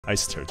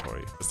Ice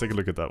territory. Let's take a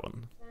look at that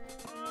one.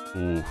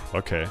 Ooh,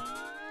 okay.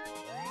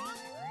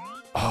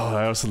 Oh,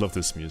 I also love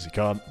this music.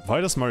 God,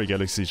 why does Mario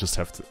Galaxy just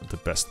have the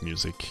best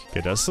music? Okay,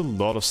 there's a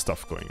lot of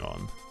stuff going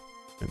on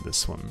in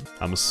this one.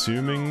 I'm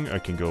assuming I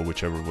can go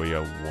whichever way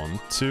I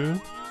want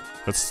to.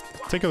 Let's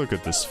take a look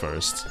at this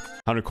first.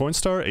 100 coin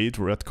star, 8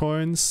 red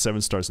coins, 7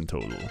 stars in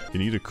total. You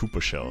need a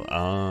Koopa shell.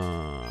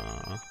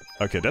 Ah.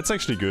 Okay, that's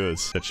actually good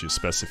that you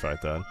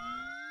specified that.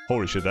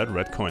 Holy shit, that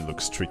red coin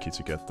looks tricky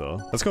to get though.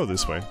 Let's go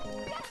this way.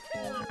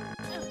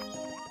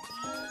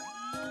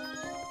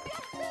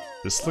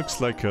 This looks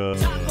like a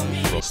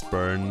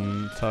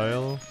Frostburn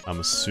tile.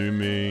 I'm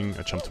assuming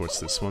I jump towards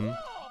this one.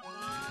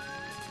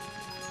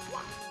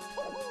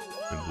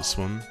 And this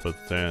one. But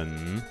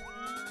then...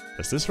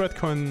 Is this red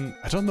coin...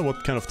 I don't know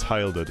what kind of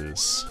tile that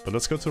is. But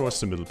let's go towards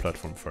the middle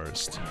platform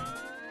first.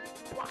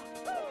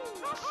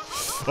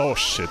 Oh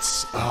shit.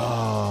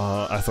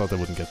 Ah, I thought that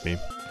wouldn't get me.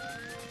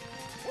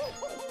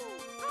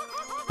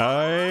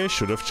 I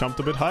should have jumped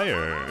a bit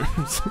higher.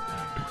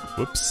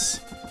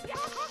 Whoops.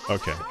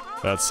 Okay.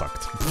 That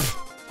sucked.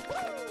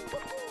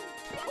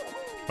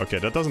 Okay,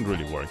 that doesn't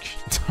really work.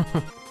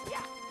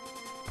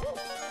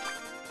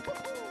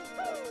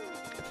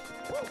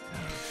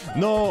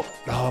 No!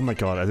 Oh my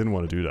god, I didn't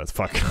want to do that.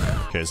 Fuck.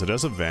 Okay, so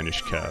there's a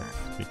vanish cap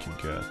you can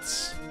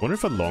get. Wonder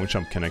if a long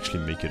jump can actually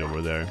make it over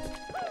there.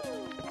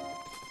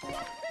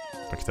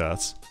 Like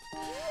that.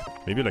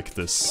 Maybe like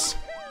this.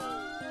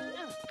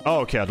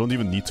 Oh, okay, I don't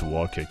even need to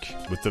wall kick.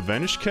 With the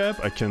vanish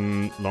cap, I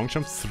can long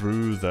jump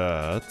through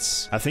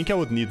that. I think I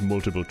would need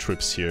multiple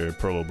trips here,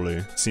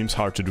 probably. Seems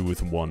hard to do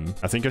with one.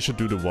 I think I should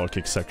do the wall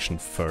kick section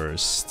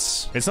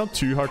first. It's not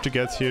too hard to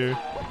get here,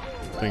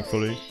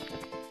 thankfully.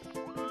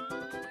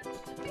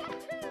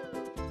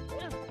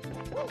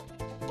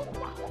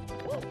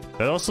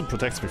 That also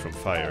protects me from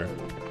fire.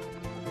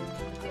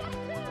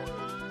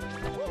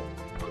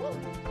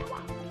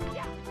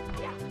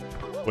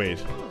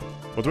 Wait.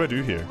 What do I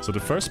do here? So the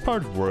first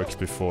part worked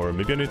before.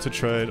 Maybe I need to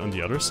try it on the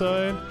other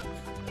side?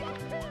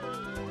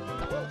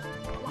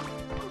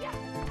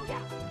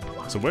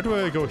 So where do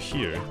I go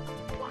here?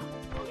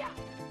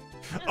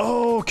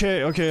 Oh,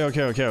 okay.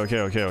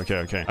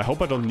 I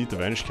hope I don't need the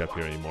vanish cap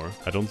here anymore.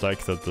 I don't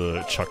like that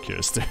the chuck here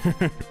is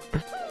there.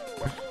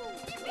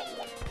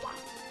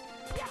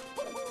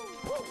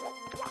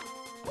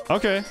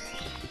 Okay.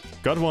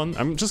 Got one.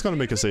 I'm just gonna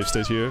make a save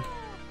state here.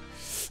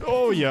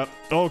 Oh, yeah.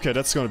 Okay,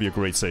 that's gonna be a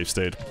great save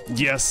state.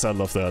 Yes, I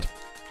love that.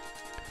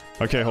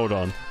 Okay, hold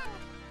on.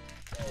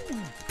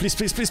 Please,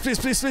 please, please, please,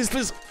 please, please,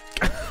 please.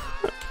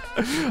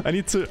 I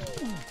need to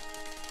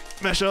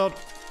mash out.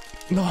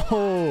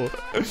 No.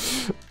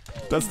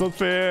 That's not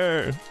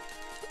fair.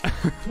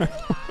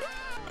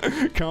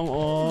 Come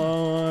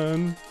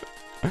on.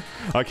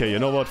 Okay, you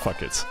know what?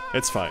 Fuck it.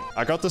 It's fine.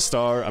 I got the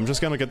star. I'm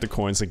just gonna get the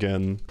coins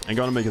again. I'm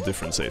gonna make a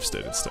different save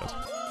state instead.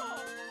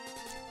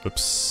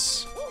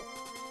 Oops.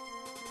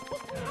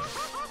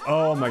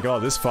 Oh my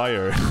god, this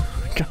fire.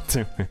 God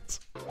damn it.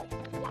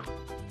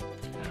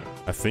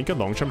 I think a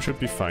long jump should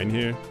be fine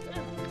here.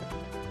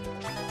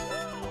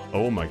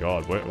 Oh my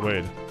god,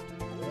 wait.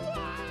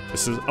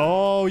 This is...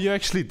 Oh, you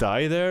actually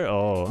die there?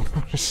 Oh,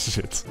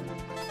 shit.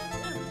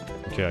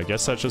 Okay, I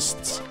guess I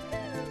just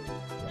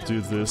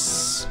do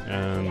this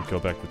and go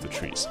back with the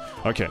trees.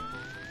 Okay.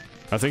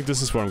 I think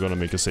this is where I'm gonna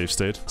make a save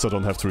state, so I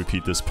don't have to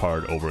repeat this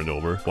part over and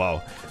over.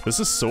 Wow, this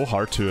is so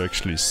hard to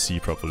actually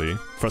see properly.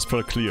 First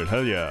part cleared,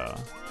 hell yeah.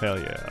 Hell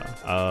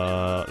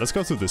yeah. Let's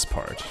go to this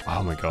part.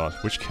 Oh my god,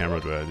 which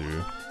camera do I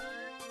do?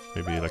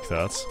 Maybe like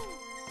that.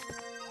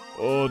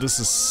 Oh, this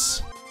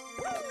is...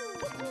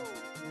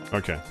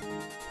 Okay.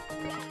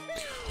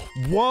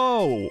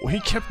 Whoa! He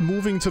kept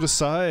moving to the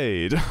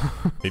side.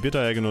 Maybe a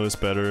diagonal is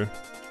better.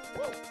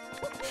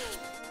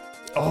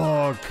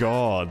 Oh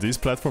god, these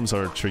platforms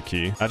are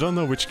tricky. I don't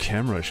know which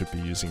camera I should be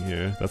using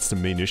here. That's the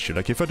main issue.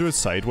 Like, if I do it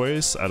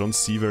sideways, I don't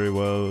see very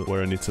well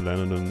where I need to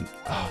land on them.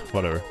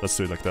 Whatever, let's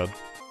do it like that.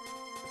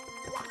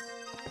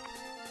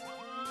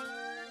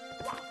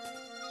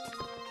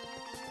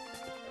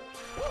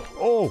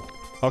 Oh!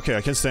 Okay,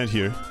 I can stand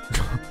here.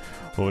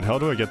 But how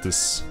do I get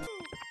this?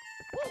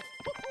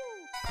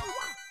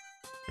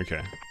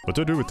 Okay, what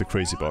do I do with the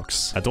crazy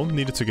box? I don't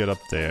need it to get up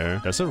there.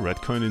 There's a red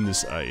coin in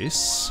this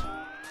ice.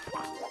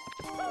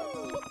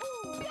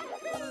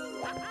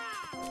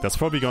 That's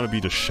probably gonna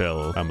be the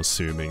shell, I'm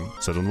assuming.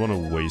 So I don't want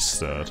to waste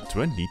that.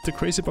 Do I need the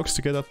crazy box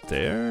to get up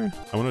there?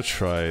 I want to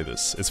try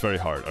this. It's very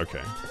hard.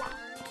 Okay.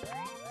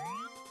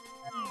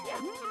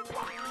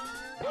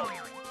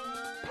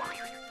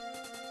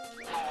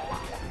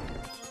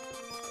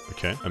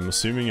 Okay, I'm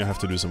assuming I have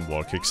to do some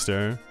wall kicks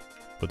there.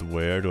 But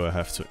where do I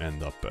have to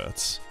end up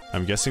at?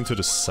 I'm guessing to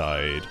the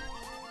side.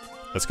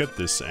 Let's get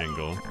this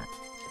angle.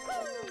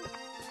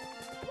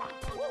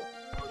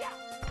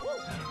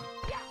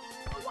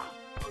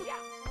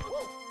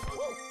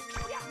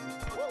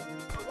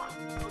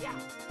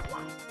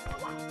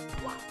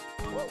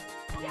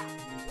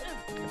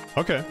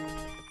 Okay,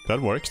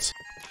 that worked.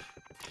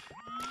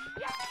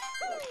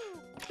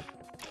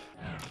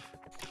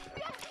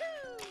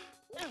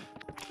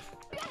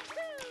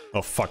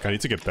 Oh fuck, I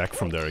need to get back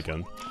from there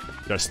again.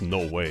 There's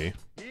no way.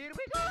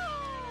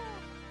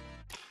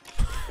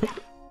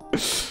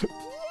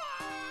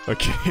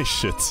 Okay,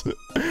 shit.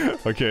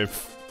 Okay.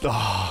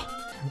 Ah.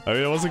 I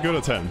mean, it was a good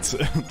attempt.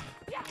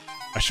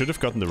 I should have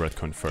gotten the red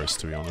coin first,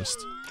 to be honest.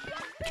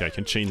 Okay, I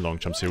can chain long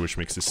jumps here, which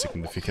makes this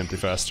significantly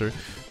faster.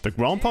 The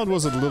ground pound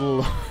was a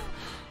little...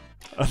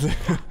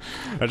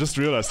 I just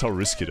realized how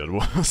risky that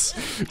was.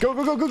 Go,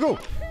 go, go, go, go!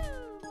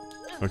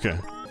 Okay.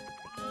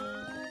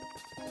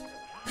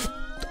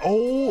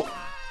 Oh!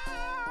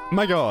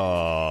 My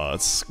god!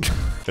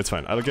 It's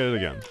fine, I'll get it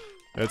again.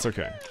 It's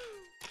okay.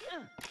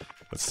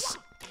 Let's...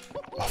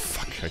 Oh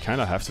fuck, I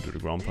kinda have to do the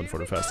ground pound for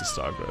the fastest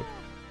star grab.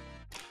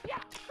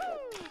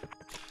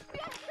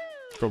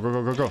 Go, go,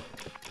 go, go, go!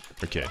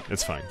 Okay,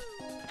 it's fine.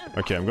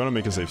 Okay, I'm gonna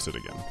make a safe state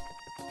again.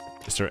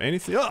 Is there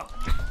anything... Ah!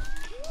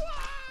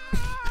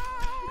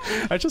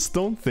 I just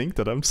don't think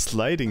that I'm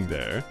sliding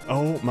there.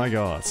 Oh my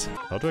god.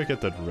 How do I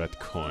get that red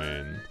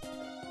coin?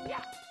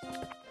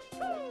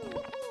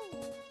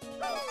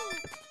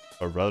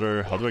 Or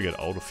rather, how do I get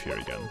out of here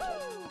again?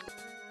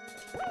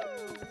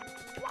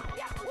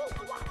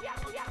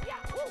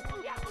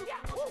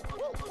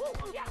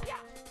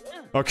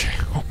 Okay,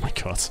 oh my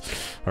god.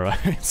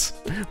 Alright,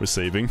 we're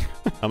saving.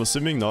 I'm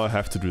assuming now I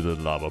have to do the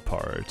lava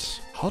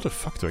part. How the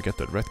fuck do I get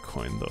that red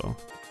coin though?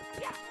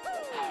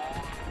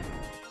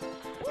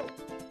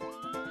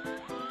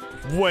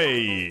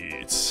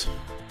 Wait!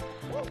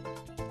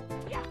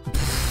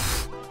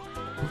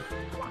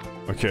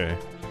 Okay.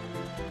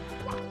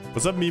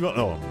 Was that me?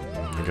 Oh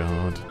my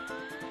god.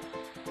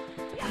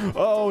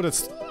 Oh,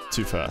 that's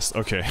too fast.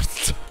 Okay.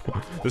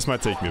 This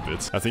might take me a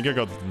bit. I think I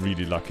got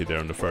really lucky there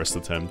on the first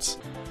attempt.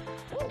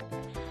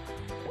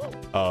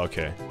 Oh,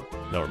 okay.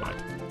 Never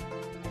mind.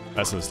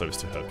 Essence lives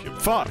to help you.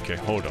 Fuck! Okay,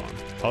 hold on.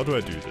 How do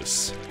I do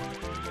this?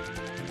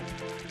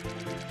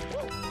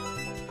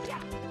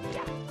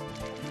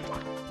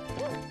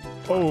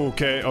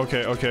 Okay,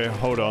 okay, okay.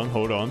 Hold on,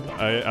 hold on.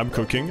 I'm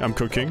cooking, I'm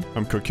cooking,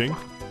 I'm cooking.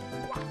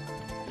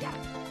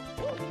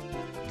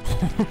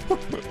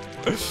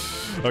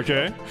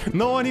 Okay.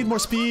 No, I need more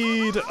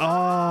speed!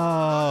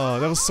 Ah,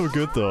 that was so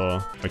good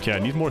though. Okay, I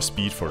need more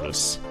speed for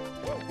this.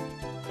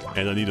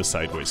 And I need a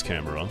sideways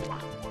camera.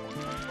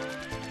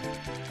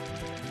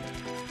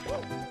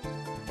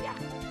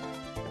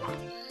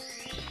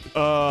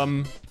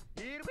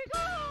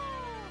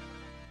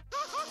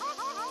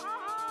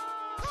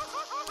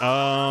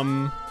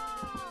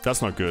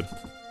 That's not good.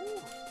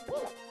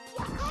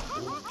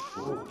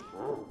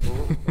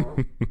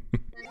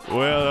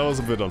 Well, that was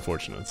a bit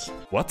unfortunate.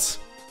 What?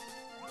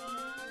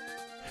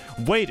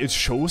 Wait, it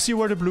shows you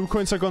where the blue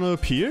coins are gonna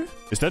appear?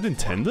 Is that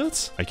intended?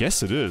 I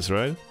guess it is,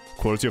 right?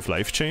 Quality of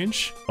life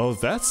change? Oh,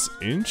 that's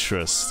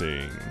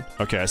interesting.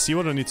 Okay, I see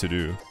what I need to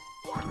do.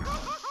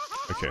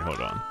 Okay,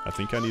 hold on. I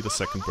think I need a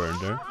second burn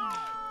there.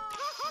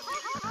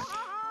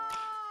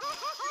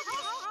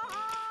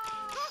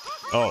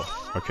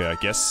 Oh, okay, I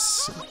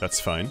guess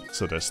that's fine.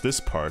 So there's this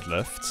part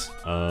left.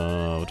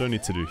 What do I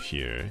need to do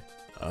here?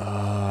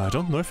 I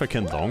don't know if I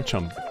can long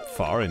jump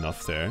far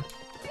enough there.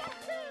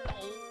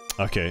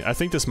 Okay, I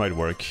think this might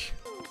work.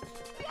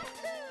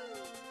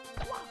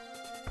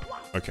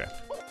 Okay.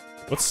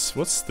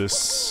 What's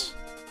this?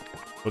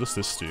 What does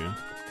this do?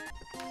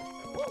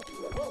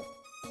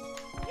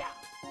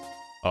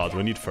 Oh, do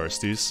I need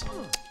firsties?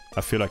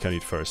 I feel like I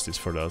need firsties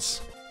for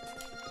this.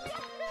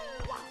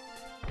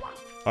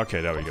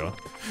 Okay, there we go.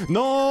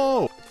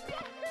 No!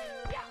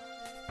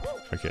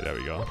 Okay, there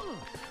we go.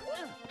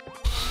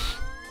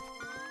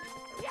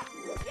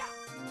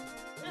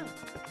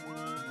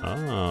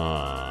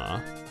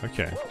 Ah,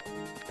 okay.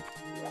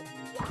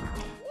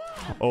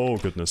 Oh,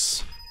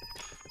 goodness.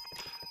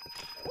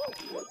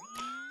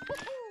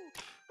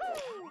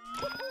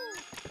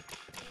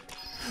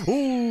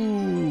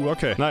 Ooh,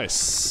 okay.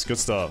 Nice. Good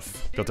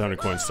stuff. Got the 100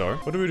 coin star.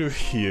 What do we do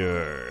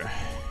here?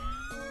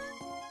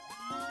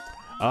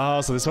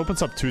 Ah, so this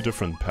opens up two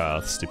different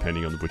paths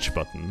depending on which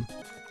button.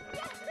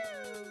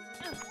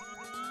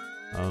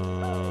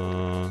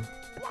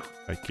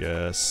 I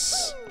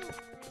guess...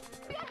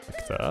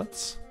 like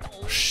that?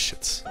 Oh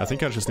shit. I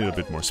think I just need a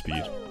bit more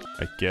speed.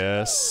 I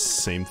guess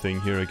same thing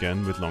here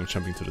again with long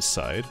jumping to the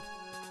side.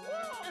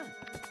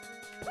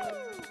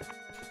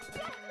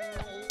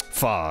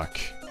 Fuck.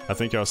 I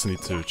think I also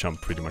need to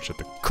jump pretty much at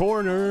the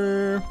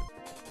corner.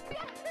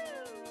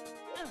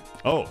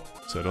 Oh,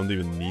 so I don't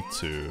even need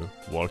to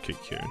wall kick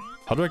here.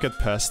 How do I get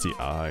past the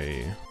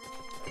eye?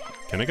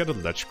 Can I get a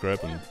ledge grab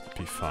and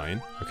be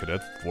fine? Okay,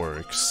 that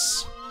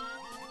works.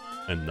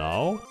 And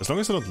now? As long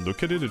as I don't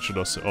look at it, it should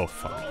also... oh,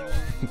 fuck.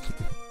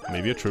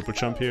 Maybe a triple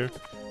jump here?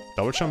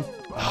 Double jump?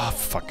 Ah,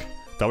 fuck.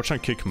 Double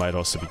jump kick might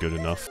also be good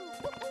enough.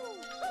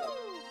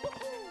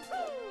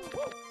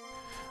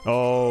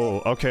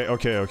 Oh, okay,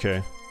 okay,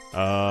 okay.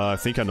 I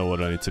think I know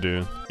what I need to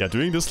do. Yeah,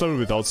 doing this level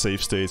without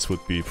save states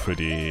would be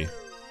pretty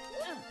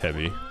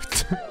heavy.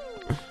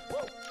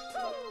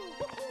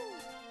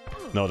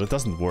 No, that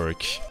doesn't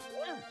work.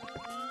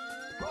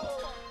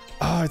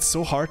 Ah, it's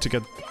so hard to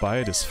get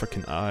by this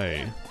fucking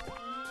eye.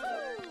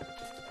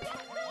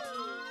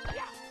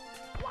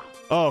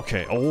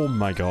 Okay, oh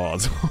my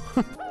god.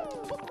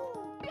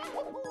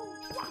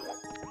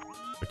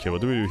 Okay,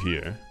 what do we do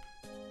here?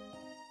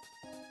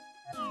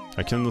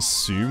 I can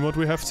assume what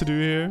we have to do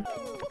here.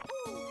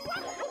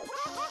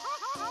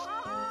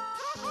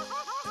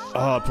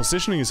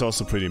 Positioning is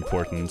also pretty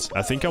important.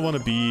 I think I want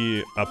to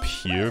be up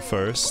here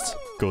first.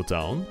 Go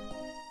down.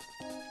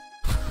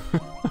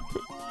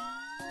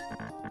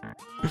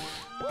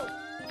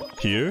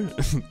 Here?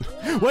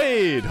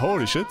 Wait!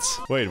 Holy shit!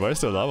 Wait, why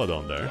is there lava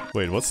down there?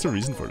 Wait, what's the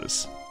reason for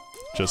this?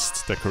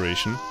 Just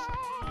decoration?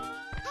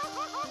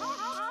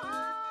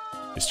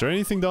 Is there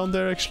anything down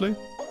there, actually?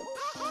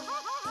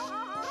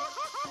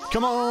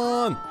 Come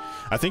on!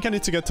 I think I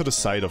need to get to the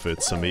side of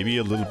it, so maybe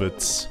a little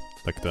bit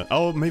like that.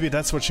 Oh, maybe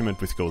that's what she meant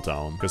with go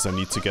down, because I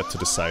need to get to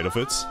the side of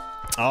it.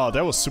 Oh,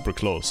 that was super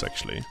close,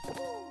 actually.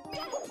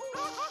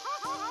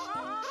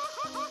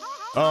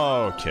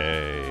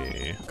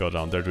 Okay. Go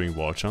down there doing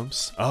wall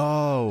jumps.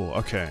 Oh,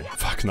 okay.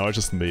 Fuck, now I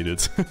just made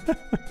it.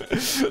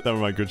 Never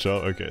mind, good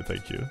job. Okay,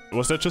 thank you.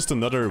 Was that just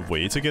another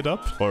way to get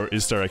up? Or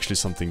is there actually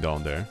something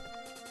down there?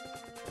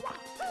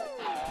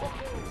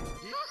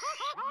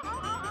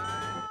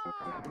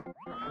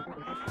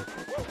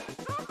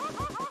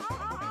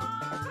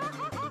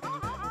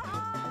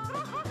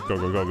 Go,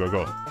 go, go, go,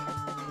 go.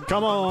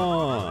 Come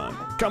on!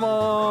 Come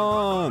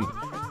on!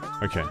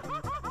 Okay.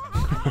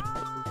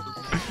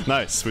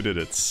 Nice, we did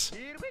it.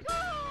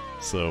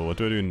 So, what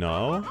do I do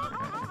now?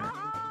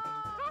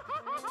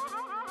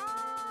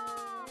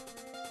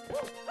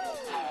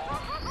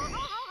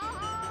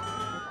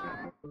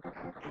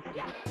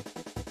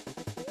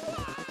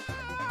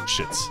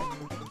 Shit.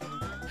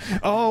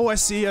 Oh, I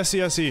see, I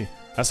see, I see.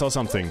 I saw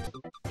something.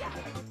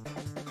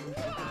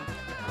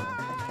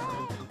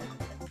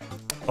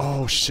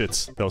 Oh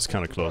shit, that was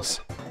kind of close.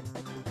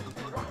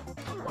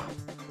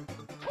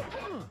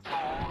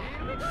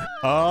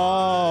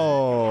 Oh.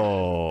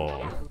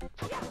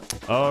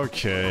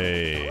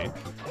 Okay.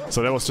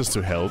 So that was just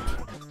to help.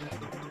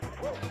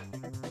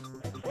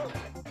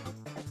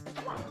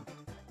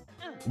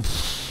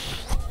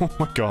 Oh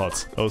my god,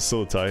 I was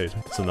so tight.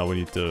 So now we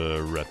need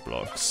the red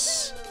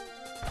blocks.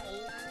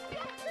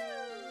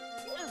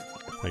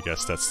 I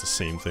guess that's the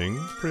same thing,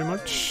 pretty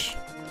much.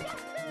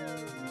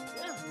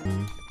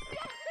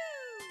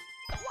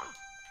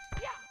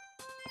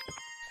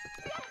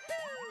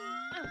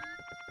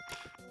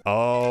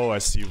 Oh, I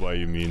see why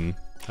you mean.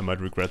 I might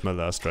regret my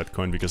last red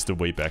coin because the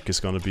way back is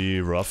gonna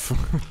be rough.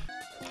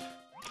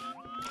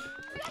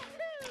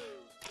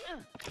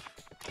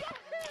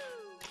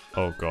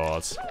 Oh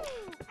god.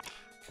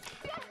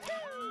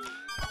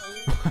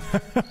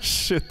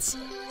 Shit.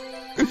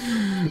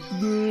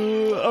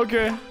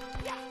 Okay.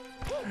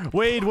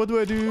 Wait, what do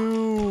I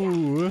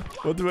do?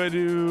 What do I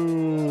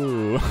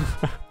do?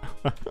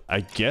 I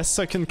guess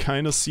I can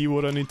kind of see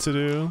what I need to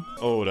do.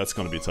 Oh, that's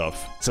gonna be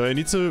tough. So I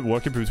need to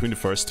walk in between the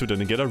first two, then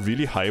get a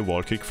really high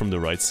wall kick from the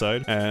right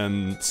side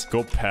and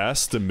go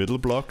past the middle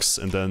blocks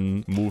and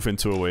then move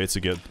into a way to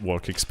get wall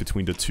kicks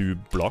between the two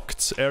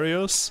blocked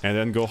areas and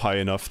then go high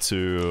enough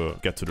to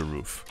get to the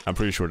roof. I'm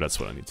pretty sure that's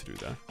what I need to do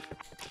there.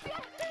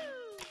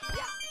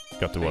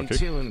 Got the wall kick.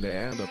 Until the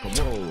end of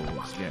the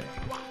Wolves game.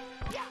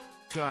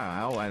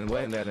 Kyle and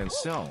when that is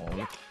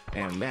sown,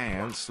 and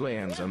man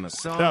swings on the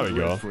song there we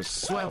go. For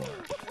sweller.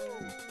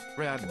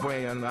 Red,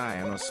 gray, and I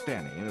am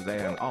standing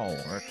there and all.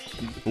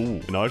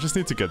 Ooh, now I just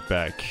need to get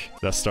back.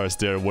 That star's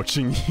there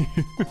watching you.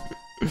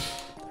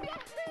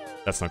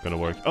 That's not gonna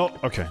work. Oh,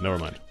 okay, never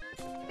mind.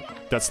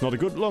 That's not a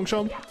good long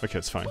jump. Okay,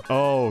 it's fine.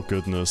 Oh,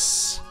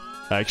 goodness.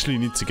 I actually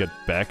need to get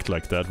back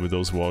like that with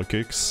those wall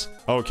kicks.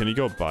 Oh, can you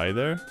go by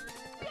there?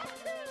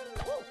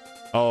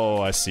 Oh,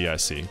 I see, I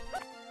see.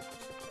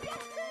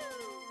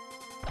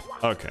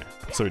 Okay,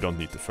 so we don't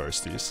need the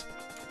firsties.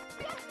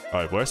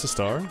 Alright, where's the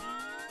star?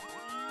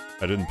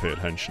 I didn't pay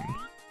attention.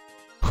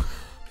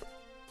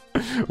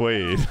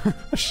 Wait.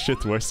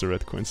 Shit, where's the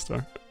red coin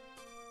star?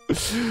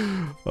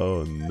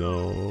 Oh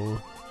no.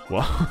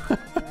 Wow.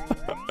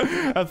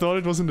 I thought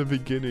it was in the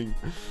beginning.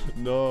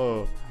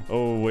 No.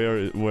 Oh,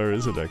 where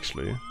is it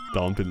actually?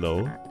 Down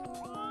below?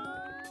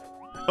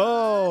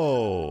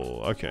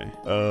 Oh, okay.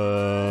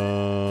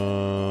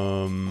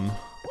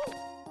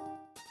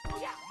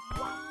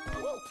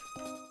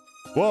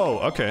 Whoa,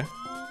 okay.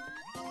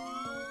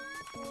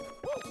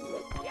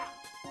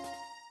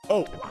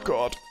 Oh,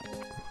 God.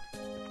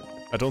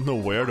 I don't know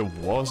where the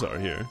walls are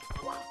here.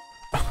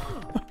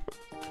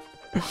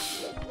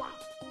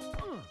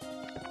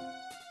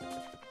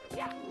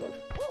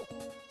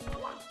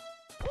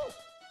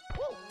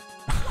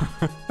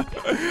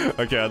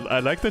 Okay, I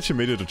like that she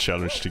made it a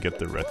challenge to get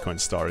the red coin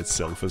star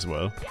itself as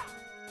well.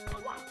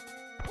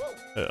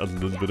 A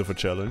little bit of a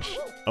challenge.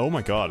 Oh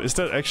my god, is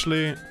that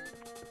actually...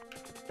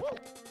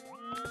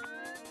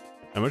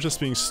 Am I just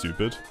being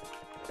stupid?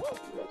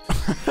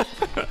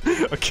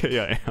 Okay,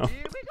 I am.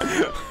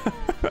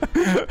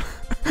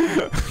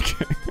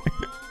 Okay.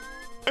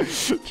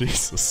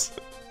 Jesus.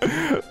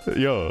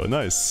 Yo,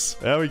 nice.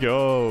 There we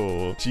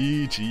go.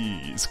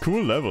 GG's.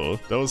 Cool level.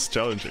 That was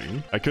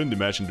challenging. I couldn't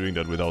imagine doing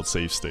that without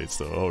save states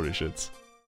though. Holy shit.